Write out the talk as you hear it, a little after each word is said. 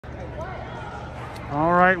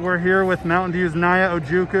All right, we're here with Mountain View's Naya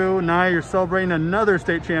Ojukwu. Naya, you're celebrating another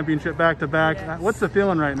state championship back-to-back. Yes. What's the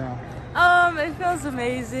feeling right now? It feels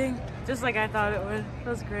amazing, just like I thought it would. It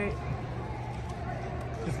feels great.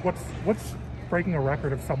 Just what's breaking a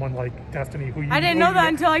record of someone like Destiny, who you I didn't know that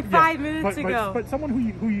until like 5 minutes ago. But someone who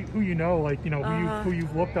you know, like who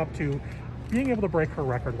you've looked up to, being able to break her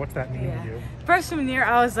record, what's that mean to you? Freshman year,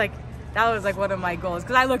 I was like, that was like one of my goals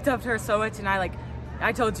because I looked up to her so much, and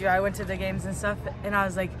I told you I went to the games and stuff, and I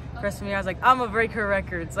was like, freshman year, I was like, I'm gonna break her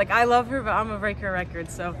records. Like, I love her, but I'm gonna break her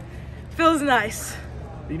records. So, feels nice.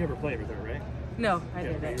 But you never played with her, right? No, I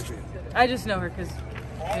didn't. I just know her because me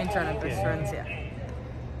and Charlie are best friends. Yeah.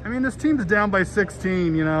 I mean, this team's down by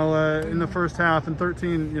 16, in the first half, and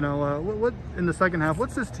 13, what in the second half.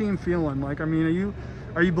 What's this team feeling like? I mean,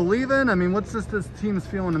 are you believing? I mean, what's this team's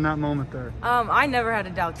feeling in that moment there? I never had a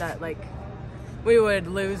doubt that like we would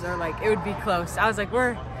lose or like it would be close. I was like,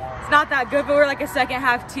 it's not that good, but we're like a second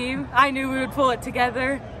half team. I knew we would pull it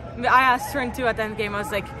together. I asked her too at the end of the game. I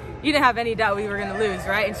was like, you didn't have any doubt we were gonna lose,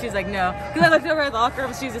 right? And she was like, no. Because I looked over at the locker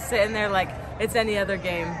room, she was just sitting there like it's any other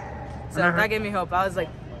game. So that gave me hope. I was like,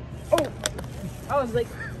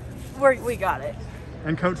 we got it.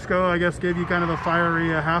 And Coach Sco, I guess, gave you kind of a fiery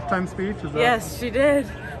halftime speech? Yes, she did.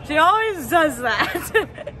 She always does that.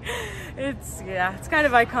 It's kind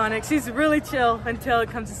of iconic. She's really chill until it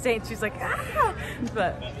comes to state. She's like, ah!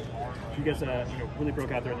 But you guys, really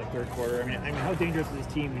broke out there in the third quarter. I mean, how dangerous is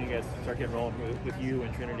this team when you guys start getting rolling with you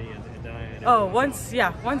and Trinity and Naya? Once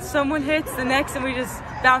someone hits, the next, and we just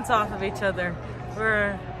bounce off of each other. We're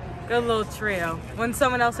a good little trio. When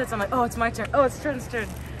someone else hits, I'm like, oh, it's my turn. Oh, it's Trent's turn.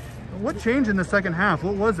 What changed in the second half?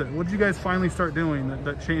 What was it? What did you guys finally start doing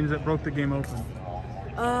that changed, that broke the game open?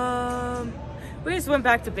 We just went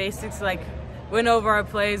back to basics, like went over our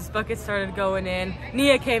plays, buckets started going in.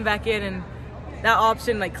 Nia came back in, and that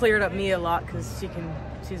option like cleared up Nia a lot because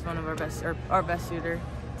she's one of our best shooter.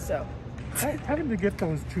 So having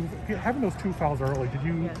those two fouls early, did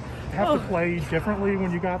you have to play differently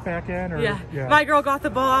when you got back in? Or? Yeah. My girl got the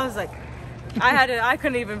ball. I was like, I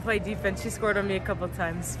couldn't even play defense. She scored on me a couple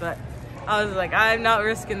times, but I was like, I'm not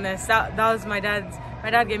risking this. That was my dad's. My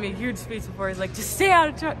dad gave me a huge speech before. He's like, just stay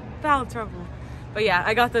out of foul trouble. But yeah,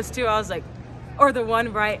 I got those two. I was like, or the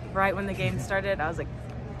one right when the game started. I was like,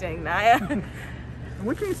 dang, Naya.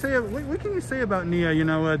 What can you say about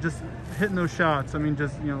Nia? Just hitting those shots. I mean,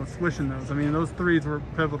 just swishing those. I mean, those threes were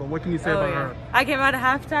pivotal. What can you say about her? I came out at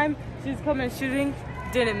halftime. She was coming and shooting,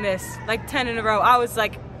 didn't miss. Like 10 in a row. I was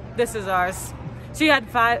like, this is ours. She had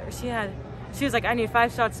 5. She was like, I need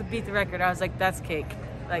 5 shots to beat the record. I was like, that's cake.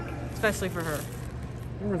 Like, especially for her.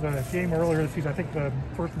 There was a game earlier this season, I think the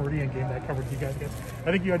first Meridian game that I covered you guys against.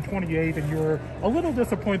 I think you had 28, and you were a little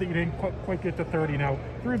disappointed that you didn't quite get to 30. Now,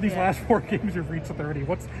 through these last 4 games, you've reached 30.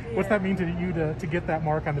 What's that mean to you to get that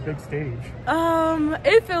mark on the big stage?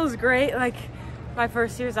 It feels great. Like, my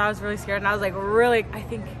first years, I was really scared, and I was like,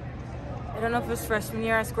 I don't know if it was freshman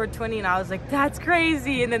year, I scored 20, and I was like, that's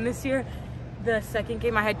crazy. And then this year, the second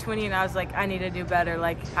game, I had 20, and I was like, I need to do better.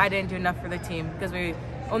 Like, I didn't do enough for the team because we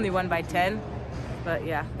only won by 10. But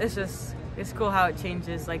yeah, it's cool how it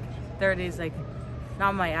changes. Like 30 is like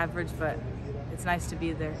not my average, but it's nice to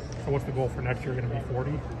be there. So what's the goal for next year? Going to be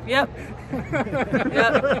 40? Yep.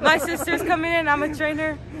 Yep. My sister's coming in. I'm a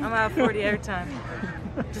trainer. I'm gonna have 40 every time.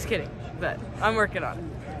 Just kidding, but I'm working on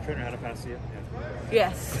it. Trainer how to pass you?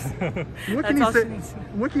 Yes. What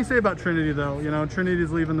can you say about Trinity though?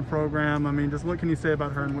 Trinity's leaving the program. I mean, just what can you say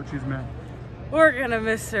about her and what she's meant? We're gonna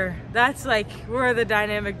miss her. That's like, we're the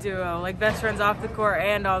dynamic duo, like best friends off the court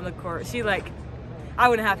and on the court. I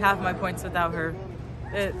wouldn't have half my points without her.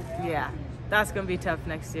 That's gonna be tough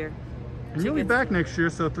next year. And you'll be back next year,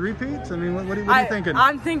 so 3-peats? I mean, what are you thinking?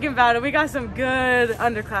 I'm thinking about it. We got some good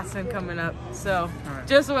underclassmen coming up, so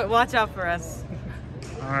just watch out for us.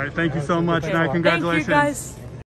 All right, thank you so much, Naya. Congratulations. Thank you, guys.